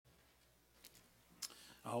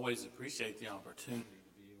I always appreciate the opportunity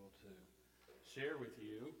to be able to share with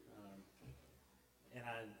you. And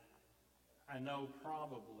I know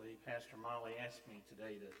probably Pastor Molly asked me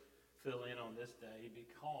today to fill in on this day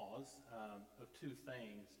because of two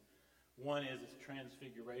things. One is it's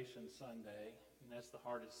Transfiguration Sunday, and that's the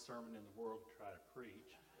hardest sermon in the world to try to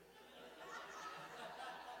preach.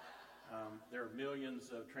 There are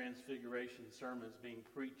millions of Transfiguration sermons being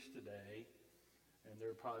preached today, and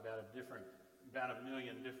there are probably about a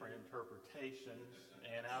million different interpretations,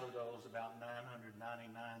 and out of those, about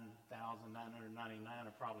 999,999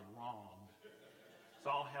 are probably wrong. So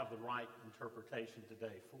I'll have the right interpretation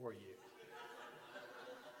today for you.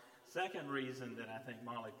 Second reason that I think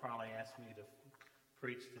Molly probably asked me to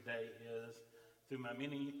preach today is through my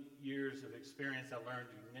many years of experience, I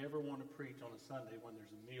learned you never want to preach on a Sunday when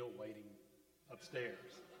there's a meal waiting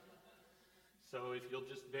upstairs. So if you'll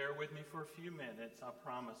just bear with me for a few minutes, I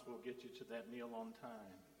promise we'll get you to that meal on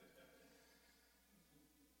time.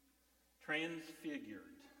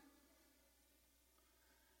 Transfigured.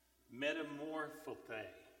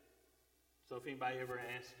 Metamorphote. So if anybody ever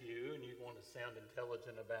asks you and you want to sound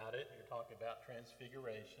intelligent about it, you're talking about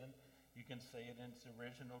transfiguration, you can say it in its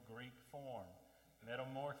original Greek form.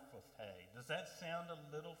 Metamorphote. Does that sound a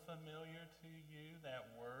little familiar to you, that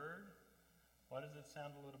word? What does it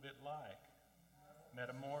sound a little bit like?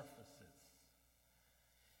 Metamorphosis.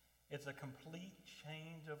 It's a complete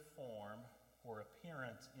change of form or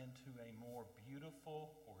appearance into a more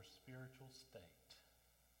beautiful or spiritual state.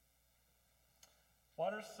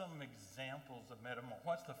 What are some examples of metamorphosis?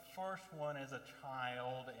 What's the first one as a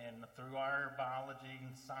child and through our biology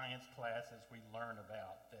and science classes we learn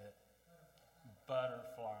about that?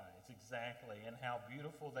 Butterflies, exactly, and how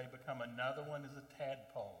beautiful they become. Another one is a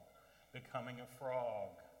tadpole becoming a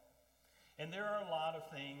frog. And there are a lot of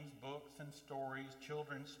things, books and stories,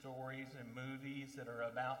 children's stories and movies that are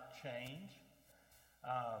about change.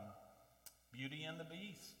 Beauty and the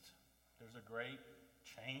Beast. There's a great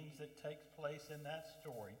change that takes place in that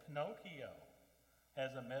story. Pinocchio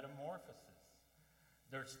has a metamorphosis.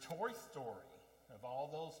 There's Toy Story, of all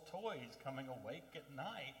those toys coming awake at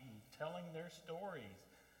night and telling their stories.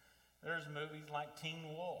 There's movies like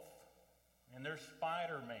Teen Wolf, and there's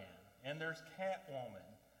Spider-Man, and there's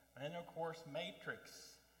Catwoman. And of course,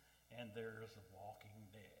 Matrix, and there's Walking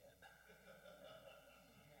Dead.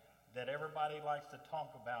 That everybody likes to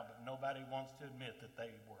talk about, but nobody wants to admit that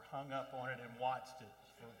they were hung up on it and watched it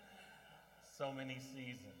for so many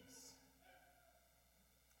seasons.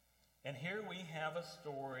 And here we have a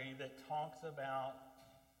story that talks about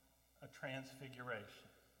a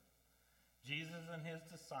transfiguration. Jesus and his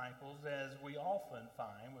disciples, as we often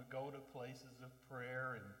find, would go to places of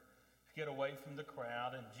prayer and get away from the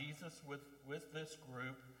crowd, and Jesus with this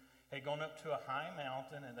group had gone up to a high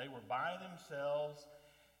mountain, and they were by themselves.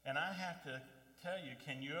 And I have to tell you,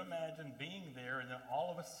 can you imagine being there, and then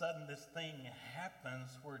all of a sudden this thing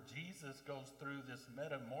happens where Jesus goes through this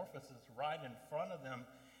metamorphosis right in front of them,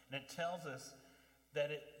 and it tells us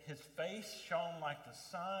that his face shone like the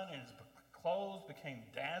sun, and his clothes became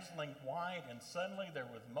dazzling white, and suddenly there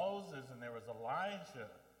was Moses and there was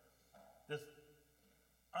Elijah. This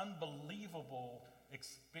unbelievable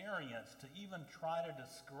experience to even try to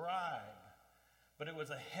describe, but it was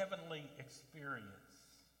a heavenly experience.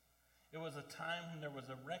 It was a time when there was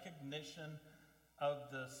a recognition of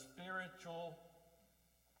the spiritual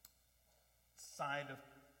side of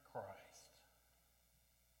Christ.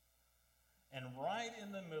 And right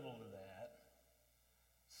in the middle of that,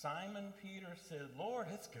 Simon Peter said, "Lord,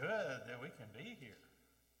 it's good that we can be here.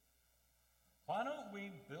 Why don't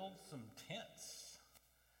we build some tents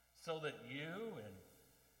so that you and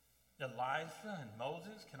Elijah and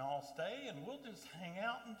Moses can all stay, and we'll just hang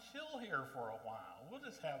out and chill here for a while. We'll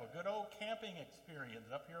just have a good old camping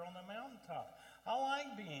experience up here on the mountaintop. I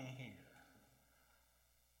like being here.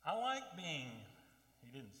 I like being," he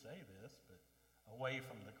didn't say this, but away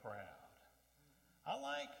from the crowd. I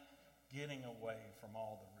like getting away from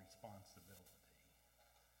all the responsibility.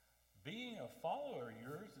 Being a follower of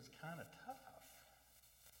yours is kind of tough.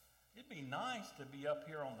 It'd be nice to be up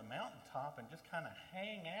here on the mountaintop and just kind of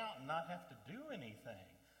hang out and not have to do anything.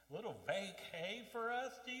 A little vacay for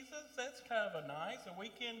us, Jesus, that's kind of a nice, a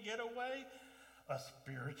weekend getaway, a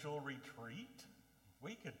spiritual retreat.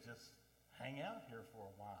 We could just hang out here for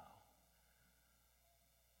a while.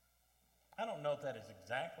 I don't know if that is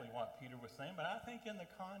exactly what Peter was saying, but I think in the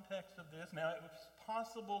context of this, now it was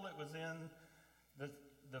possible it was in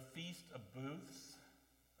the Feast of Booths,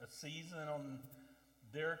 a season on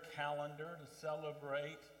their calendar to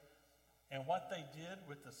celebrate. And what they did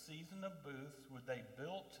with the season of booths was they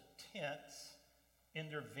built tents in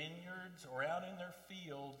their vineyards or out in their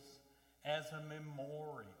fields as a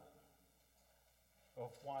memorial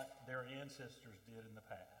of what their ancestors did in the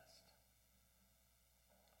past.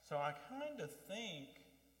 So I kind of think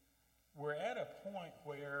we're at a point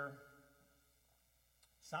where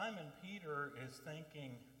Simon Peter is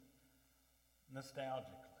thinking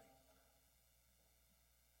nostalgically.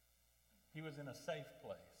 He was in a safe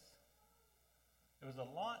place. It was a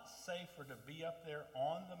lot safer to be up there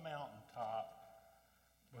on the mountaintop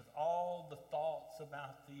with all the thoughts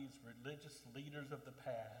about these religious leaders of the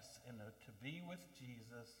past and to be with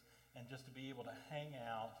Jesus and just to be able to hang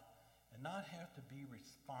out and not have to be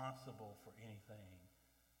responsible for anything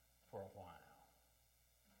for a while.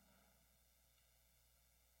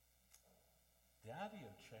 The idea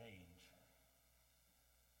of change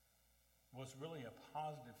was really a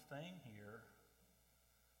positive thing here,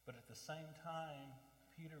 but at the same time,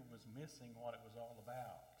 Peter was missing what it was all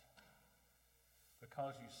about.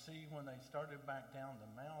 Because you see, when they started back down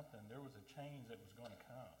the mountain, there was a change that was going to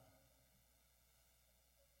come.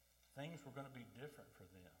 Things were going to be different for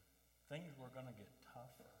them. Things were going to get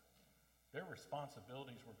tougher. Their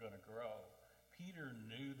responsibilities were going to grow. Peter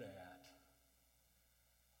knew that.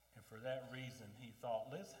 And for that reason, he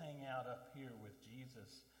thought, let's hang out up here with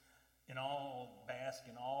Jesus and all bask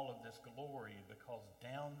in all of this glory, because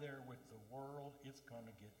down there with the world, it's going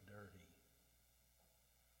to get dirty.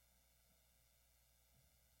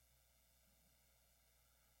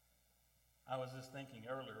 I was just thinking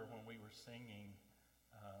earlier when we were singing,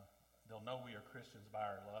 they'll know we are Christians by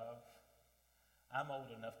our love. I'm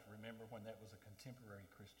old enough to remember when that was a contemporary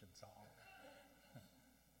Christian song.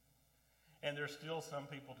 And there's still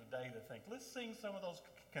some people today that think, let's sing some of those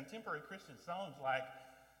contemporary Christian songs like,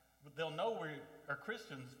 they'll know we are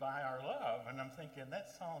Christians by our love. And I'm thinking,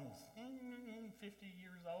 that song's 50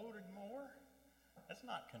 years old or more. That's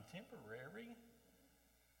not contemporary.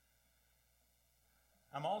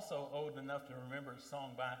 I'm also old enough to remember a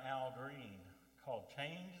song by Al Green called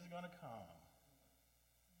Change is Gonna Come.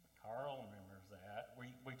 Carl remembers that.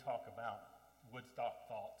 We talk about Woodstock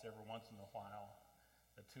thoughts every once in a while,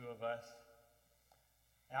 the two of us.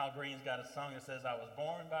 Al Green's got a song that says, I was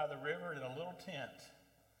born by the river in a little tent,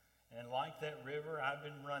 and like that river, I've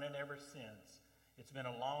been running ever since. It's been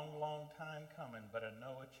a long, long time coming, but I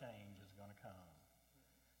know a change is gonna come.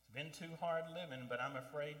 It's been too hard living, but I'm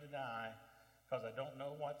afraid to die, because I don't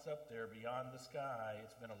know what's up there beyond the sky.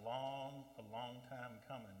 It's been a long time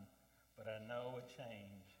coming, but I know a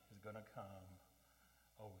change is going to come.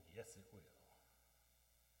 Oh, yes, it will.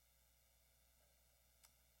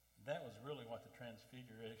 That was really what the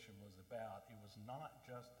Transfiguration was about. It was not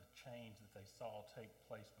just the change that they saw take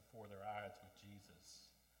place before their eyes with Jesus.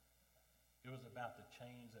 It was about the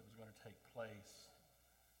change that was going to take place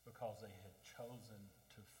because they had chosen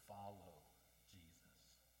to follow Jesus.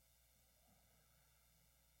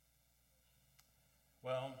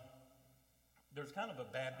 Well, there's kind of a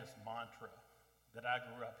Baptist mantra that I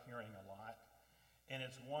grew up hearing a lot, and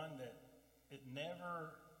it's one that it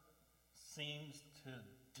never seems to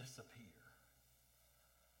disappear.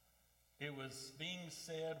 It was being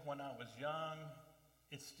said when I was young.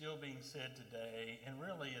 It's still being said today, and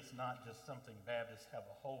really it's not just something Baptists have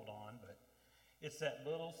a hold on, but it's that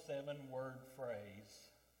little 7-word phrase,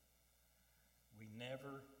 we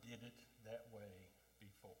never did it that way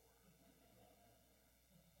before.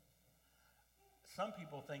 Some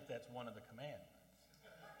people think that's one of the commandments.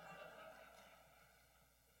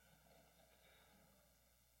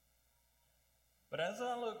 But as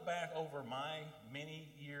I look back over my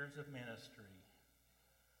many years of ministry,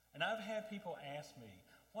 and I've had people ask me,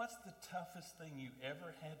 what's the toughest thing you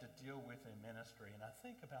ever had to deal with in ministry? And I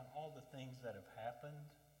think about all the things that have happened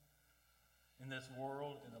in this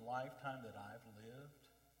world in the lifetime that I've lived.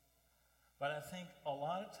 But I think a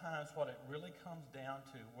lot of times what it really comes down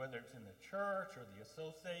to, whether it's in the church or the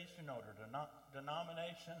association or the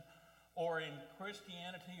denomination or in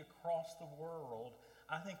Christianity across the world,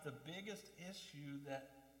 I think the biggest issue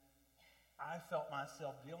that I felt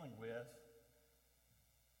myself dealing with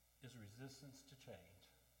is resistance to change.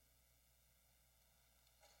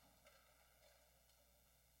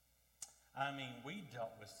 I mean, we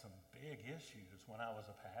dealt with some big issues when I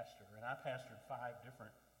was a pastor, and I pastored 5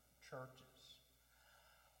 different churches.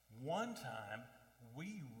 One time,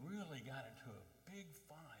 we really got into a big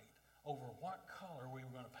fight over what color we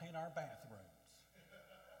were going to paint our bathrooms.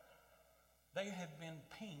 They had been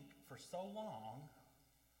pink for so long,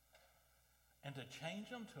 and to change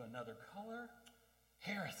them to another color,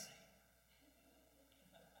 heresy.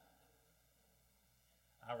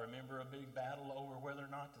 I remember a big battle over whether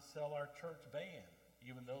or not to sell our church van,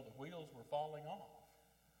 even though the wheels were falling off.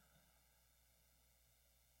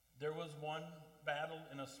 There was one battle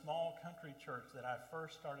in a small country church that I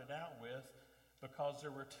first started out with because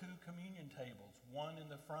there were two communion tables, one in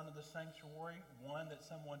the front of the sanctuary, one that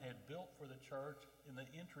someone had built for the church in the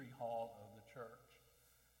entry hall of the church.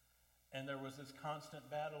 And there was this constant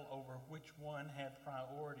battle over which one had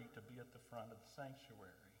priority to be at the front of the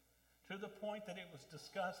sanctuary, to the point that it was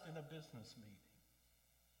discussed in a business meeting.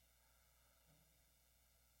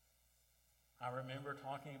 I remember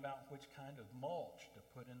talking about which kind of mulch to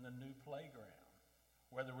put in the new playground,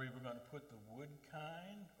 whether we were going to put the wood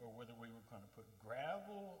kind, or whether we were going to put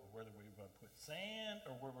gravel, or whether we were going to put sand,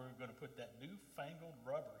 or whether we were going to put that newfangled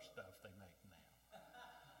rubber stuff they make now.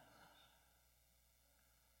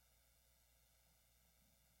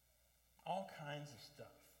 All kinds of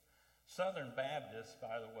stuff. Southern Baptists,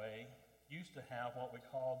 by the way, used to have what we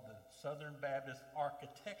called the Southern Baptist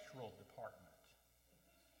Architectural Department.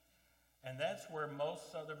 And that's where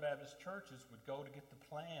most Southern Baptist churches would go to get the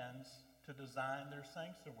plans to design their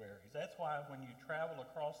sanctuaries. That's why when you travel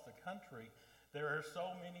across the country, there are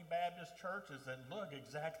so many Baptist churches that look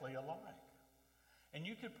exactly alike. And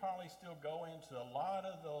you could probably still go into a lot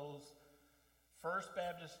of those First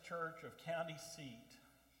Baptist Church of County Seat,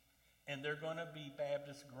 and they're going to be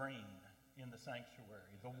Baptist green in the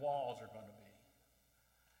sanctuary. The walls are going to be.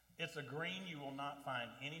 It's a green you will not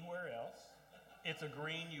find anywhere else. It's a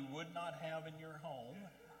green you would not have in your home.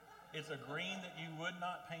 It's a green that you would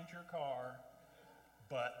not paint your car.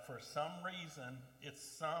 But for some reason, it's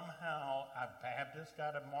somehow a Baptist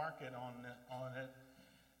got a market on it.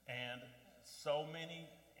 And so many,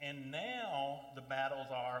 and now the battles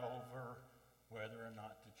are over whether or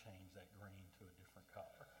not to change that green to a different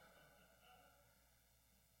color.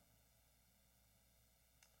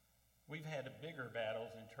 We've had bigger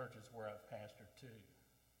battles in churches where I've pastored too.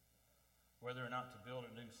 Whether or not to build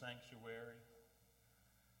a new sanctuary,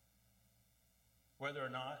 whether or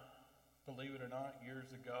not, believe it or not, years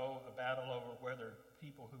ago, a battle over whether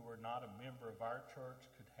people who were not a member of our church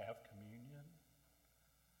could have communion.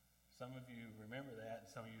 Some of you remember that, and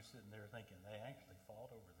some of you sitting there thinking they actually fought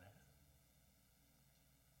over that.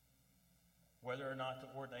 Whether or not to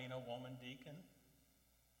ordain a woman deacon.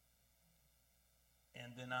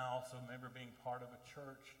 And then I also remember being part of a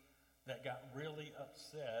church that got really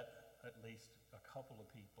upset, at least a couple of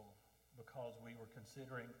people, because we were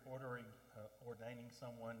considering ordaining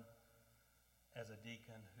someone as a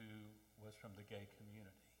deacon who was from the gay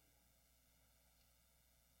community.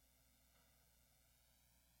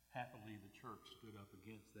 Happily, the church stood up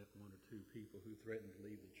against that one or two people who threatened to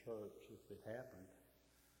leave the church if it happened.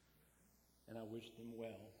 And I wish them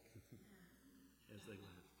well as they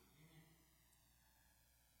left.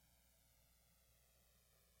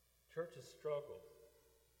 Churches struggle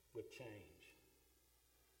with change.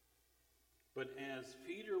 But as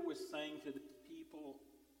Peter was saying to the people,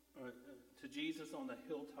 to Jesus on the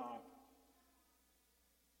hilltop,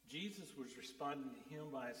 Jesus was responding to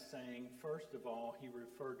him by saying, first of all, he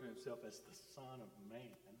referred to himself as the Son of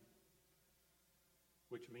Man,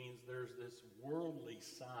 which means there's this worldly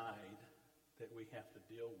side that we have to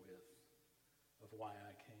deal with of why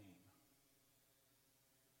I came.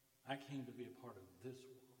 I came to be a part of this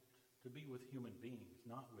world, to be with human beings,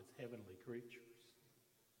 not with heavenly creatures.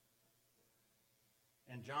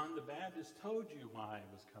 And John the Baptist told you why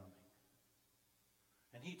I was coming.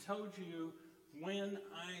 And he told you, when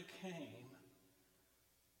I came,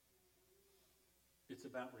 it's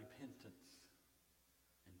about repentance.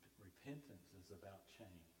 And repentance is about change.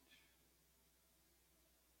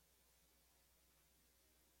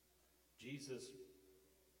 Jesus,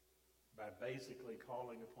 by basically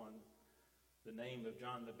calling upon the name of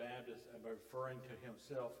John the Baptist and referring to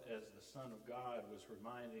himself as the Son of God, was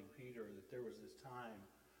reminding Peter that there was this time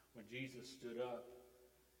when Jesus stood up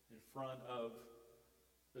in front of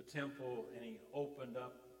the temple and he opened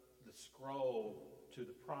up the scroll to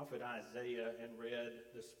the prophet Isaiah and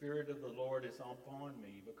read, "The Spirit of the Lord is upon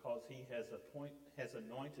me because he has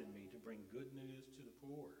anointed me to bring good news to the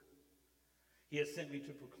poor. He has sent me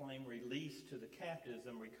to proclaim release to the captives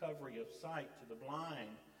and recovery of sight to the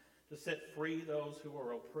blind, to set free those who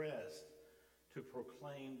are oppressed, to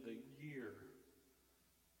proclaim the year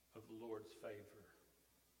of the Lord's favor."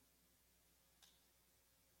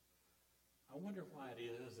 I wonder why it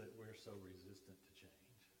is that we're so resistant to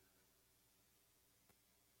change.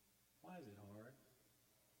 Why is it hard?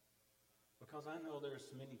 Because I know there's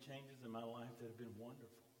so many changes in my life that have been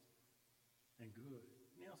wonderful and good.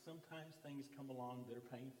 Now, sometimes things come along that are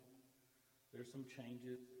painful. There's some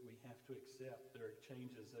changes we have to accept. There are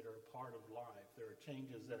changes that are a part of life. There are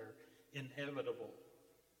changes that are inevitable.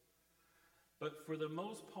 But for the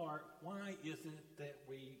most part, why is it that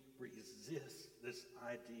we resist this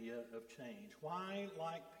idea of change? Why,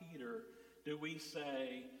 like Peter, do we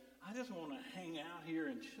say, I just want to hang out here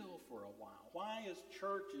and chill for a while? Why, as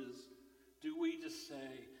churches, do we just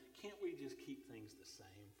say, can't we just keep things the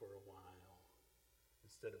same for a while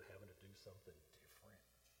instead of having to do something different?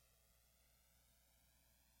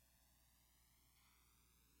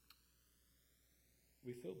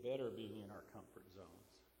 We feel better being in our comfort zones.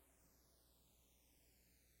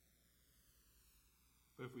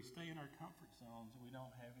 But if we stay in our comfort zones, we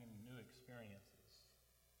don't have any new experiences.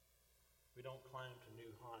 We don't climb to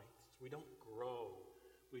new heights. We don't grow.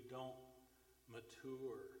 We don't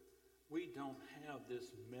mature. We don't have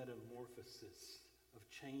this metamorphosis of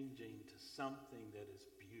changing to something that is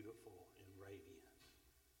beautiful and radiant.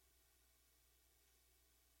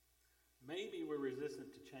 Maybe we're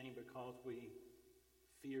resistant to change because we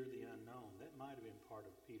fear the unknown. That might have been part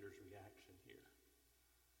of Peter's reaction here.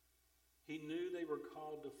 He knew they were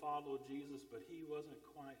called to follow Jesus, but he wasn't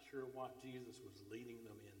quite sure what Jesus was leading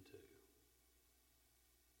them into.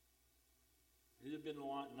 It would have been a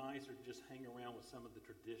lot nicer to just hang around with some of the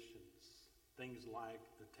traditions, things like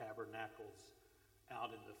the tabernacles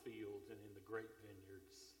out in the fields and in the grape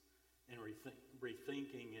vineyards, and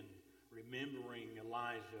rethinking and remembering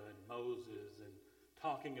Elijah and Moses and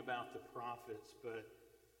talking about the prophets. But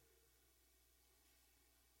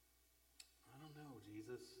I don't know,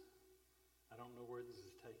 Jesus. I don't know where this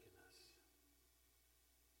is taking us.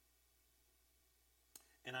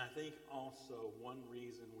 And I think also one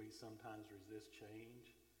reason we sometimes resist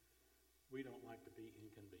change, we don't like to be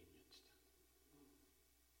inconvenienced.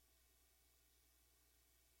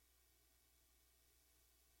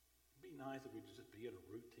 It'd be nice if we could just be in a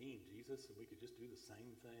routine, Jesus, and we could just do the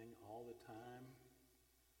same thing all the time.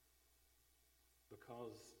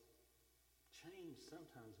 Because change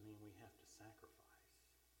sometimes means we have to sacrifice.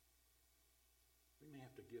 We may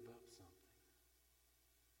have to give up something.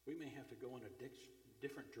 We may have to go in a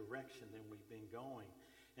different direction than we've been going.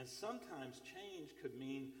 And sometimes change could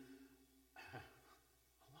mean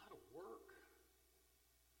a lot of work,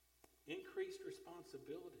 increased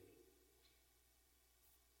responsibility.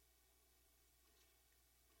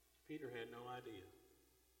 Peter had no idea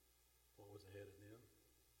what was ahead of them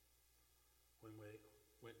when we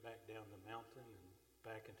went back down the mountain and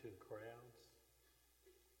back into the crowds.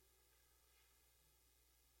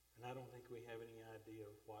 And I don't think we have any idea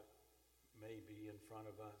of what may be in front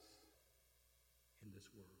of us in this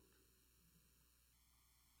world.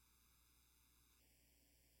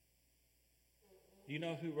 Do you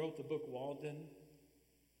know who wrote the book Walden?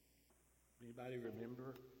 Anybody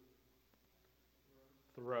remember?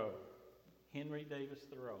 Thoreau. Henry Davis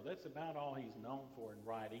Thoreau. That's about all he's known for in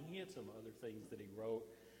writing. He had some other things that he wrote.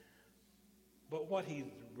 But what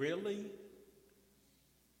he's really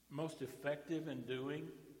most effective in doing,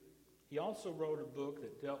 he also wrote a book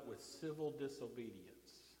that dealt with civil disobedience.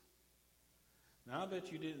 Now, I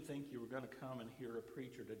bet you didn't think you were going to come and hear a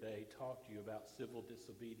preacher today talk to you about civil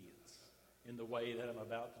disobedience in the way that I'm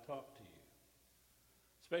about to talk to you,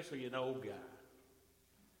 especially an old guy.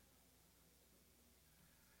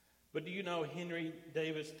 But do you know Henry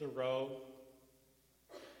Davis Thoreau?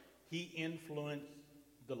 He influenced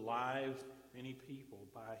the lives of many people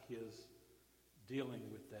by his dealing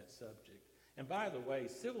with that subject. And by the way,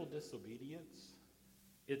 civil disobedience,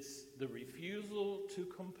 it's the refusal to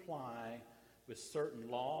comply with certain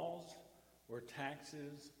laws or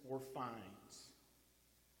taxes or fines.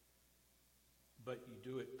 But you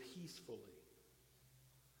do it peacefully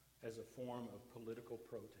as a form of political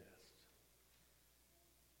protest.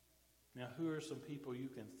 Now, who are some people you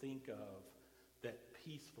can think of that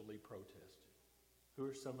peacefully protested? Who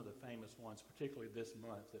are some of the famous ones, particularly this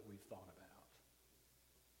month, that we've thought about?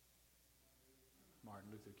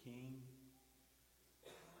 Martin Luther King.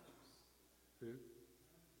 Who?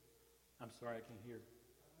 I'm sorry, I can't hear.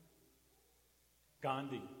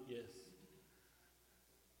 Gandhi, yes.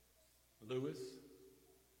 Lewis.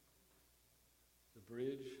 The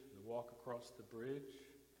bridge, the walk across the bridge.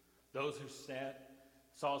 Those who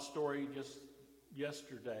saw a story just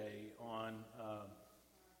yesterday on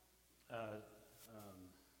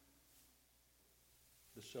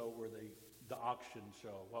the show where the auction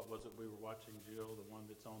show. What was it we were watching, Jill? The one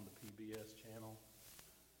that's on the PBS channel?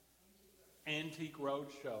 Antique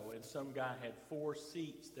Roadshow. And some guy had 4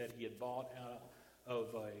 seats that he had bought out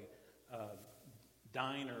of a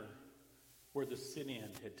diner where the sit-in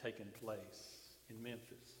had taken place in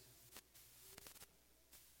Memphis.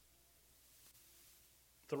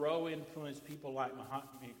 Thoreau influenced people like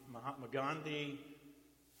Mahatma Gandhi.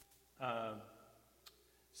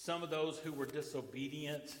 Some of those who were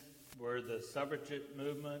disobedient where the suffragette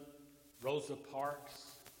movement, Rosa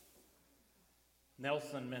Parks,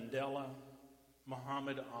 Nelson Mandela,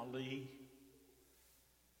 Muhammad Ali,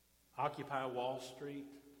 Occupy Wall Street,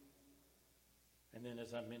 and then,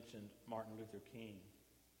 as I mentioned, Martin Luther King.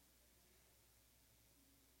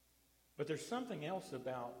 But there's something else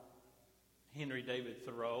about Henry David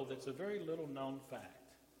Thoreau that's a very little known fact.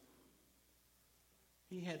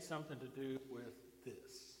 He had something to do with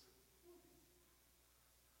this.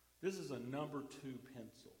 This is a number 2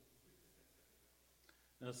 pencil.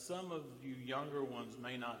 Now, some of you younger ones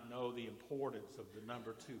may not know the importance of the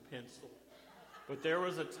number 2 pencil, but there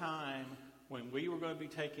was a time when we were going to be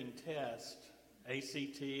taking tests,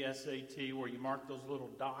 ACT, SAT, where you mark those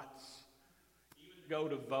little dots, you would go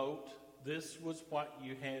to vote. This was what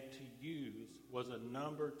you had to use, was a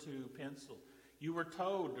number 2 pencil. You were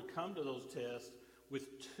told to come to those tests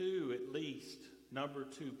with 2 at least number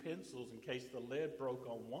 2 pencils in case the lead broke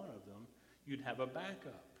on one of them. You'd have a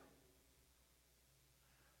backup.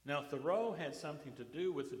 Now, Thoreau had something to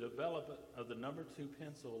do with the development of the number 2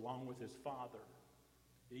 pencil along with his father.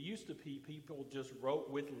 It used to be people just wrote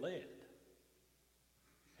with lead,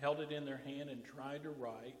 held it in their hand and tried to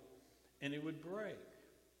write, and it would break.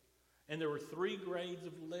 And there were 3 grades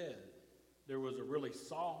of lead. There was a really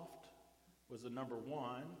soft, was a number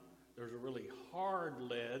 1. There was a really hard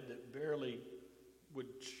lead that barely would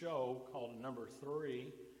show, called a number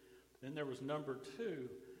 3. Then there was number 2.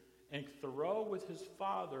 And Thoreau with his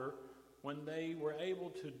father, when they were able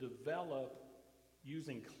to develop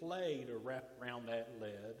using clay to wrap around that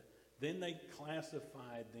lead, then they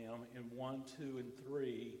classified them in 1, 2, and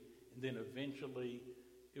 3, and then eventually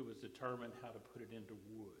it was determined how to put it into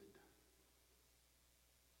wood.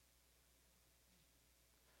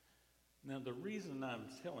 Now, the reason I'm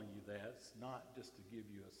telling you that is not just to give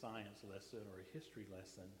you a science lesson or a history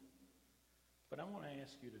lesson, but I want to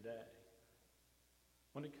ask you today,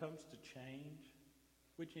 when it comes to change,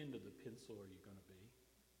 which end of the pencil are you going to be?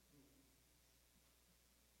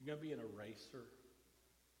 You're going to be an eraser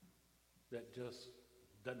that just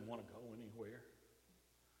doesn't want to go anywhere?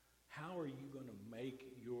 How are you going to make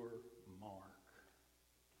your mark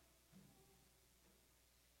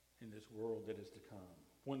in this world that is to come?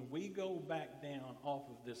 When we go back down off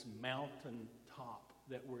of this mountain top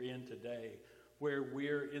that we're in today, where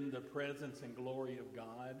we're in the presence and glory of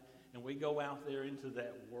God, and we go out there into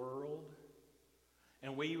that world,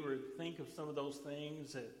 and we think of some of those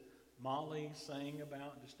things that Molly sang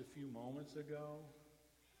about just a few moments ago,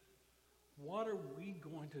 what are we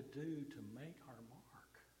going to do to make our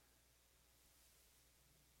mark?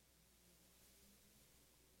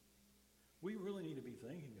 We really need to be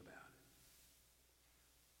thinking about it.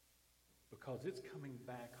 Because it's coming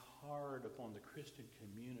back hard upon the Christian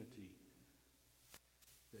community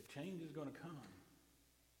that change is going to come.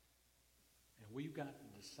 And we've got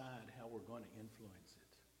to decide how we're going to influence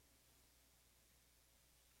it.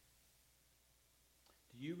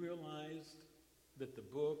 Do you realize that the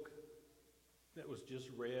book that was just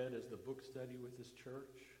read as the book study with this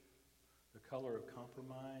church, The Color of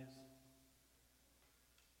Compromise,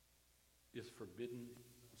 is forbidden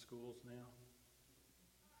in schools now?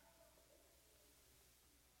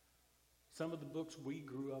 Some of the books we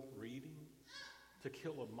grew up reading, To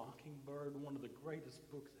Kill a Mockingbird, one of the greatest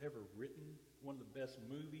books ever written, one of the best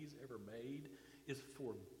movies ever made, is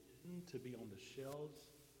forbidden to be on the shelves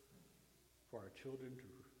for our children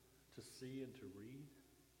to see and to read.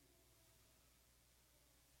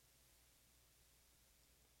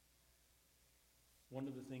 One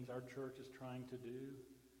of the things our church is trying to do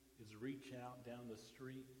is reach out down the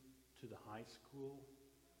street to the high school,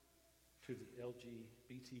 to the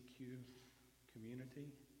LGBTQ community.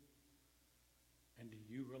 And do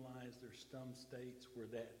you realize there's some states where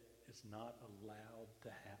that is not allowed to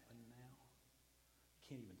happen now? You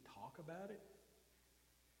can't even talk about it.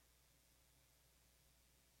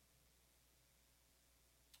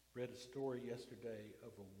 Read a story yesterday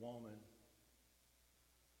of a woman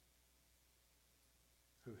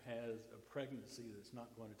who has a pregnancy that's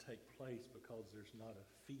not going to take place because there's not a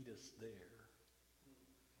fetus there.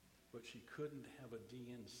 But she couldn't have a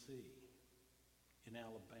DNC in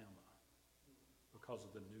Alabama because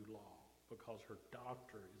of the new law, because her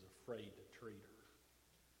doctor is afraid to treat her.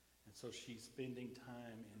 And so she's spending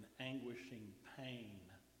time in anguishing pain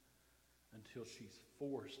until she's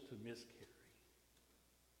forced to miscarry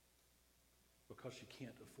because she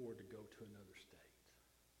can't afford to go to another state.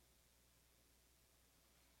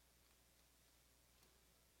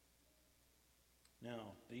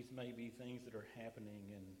 Now, these may be things that are happening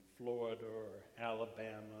in Florida or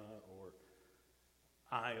Alabama or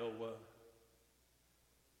Iowa.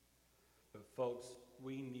 But folks,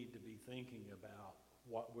 we need to be thinking about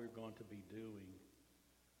what we're going to be doing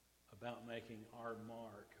about making our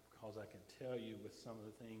mark, because I can tell you with some of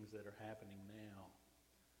the things that are happening now,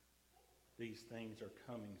 these things are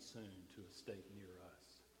coming soon to a state near us.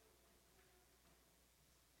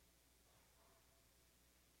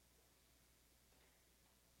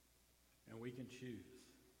 And we can choose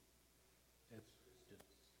as Christians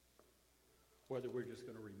whether we're just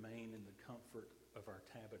going to remain in the comfort of our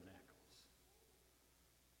tabernacles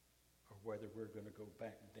or whether we're going to go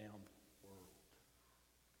back down the world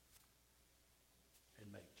and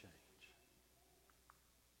make change.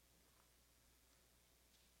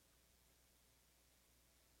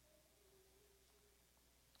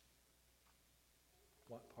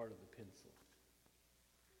 What part of the pencil?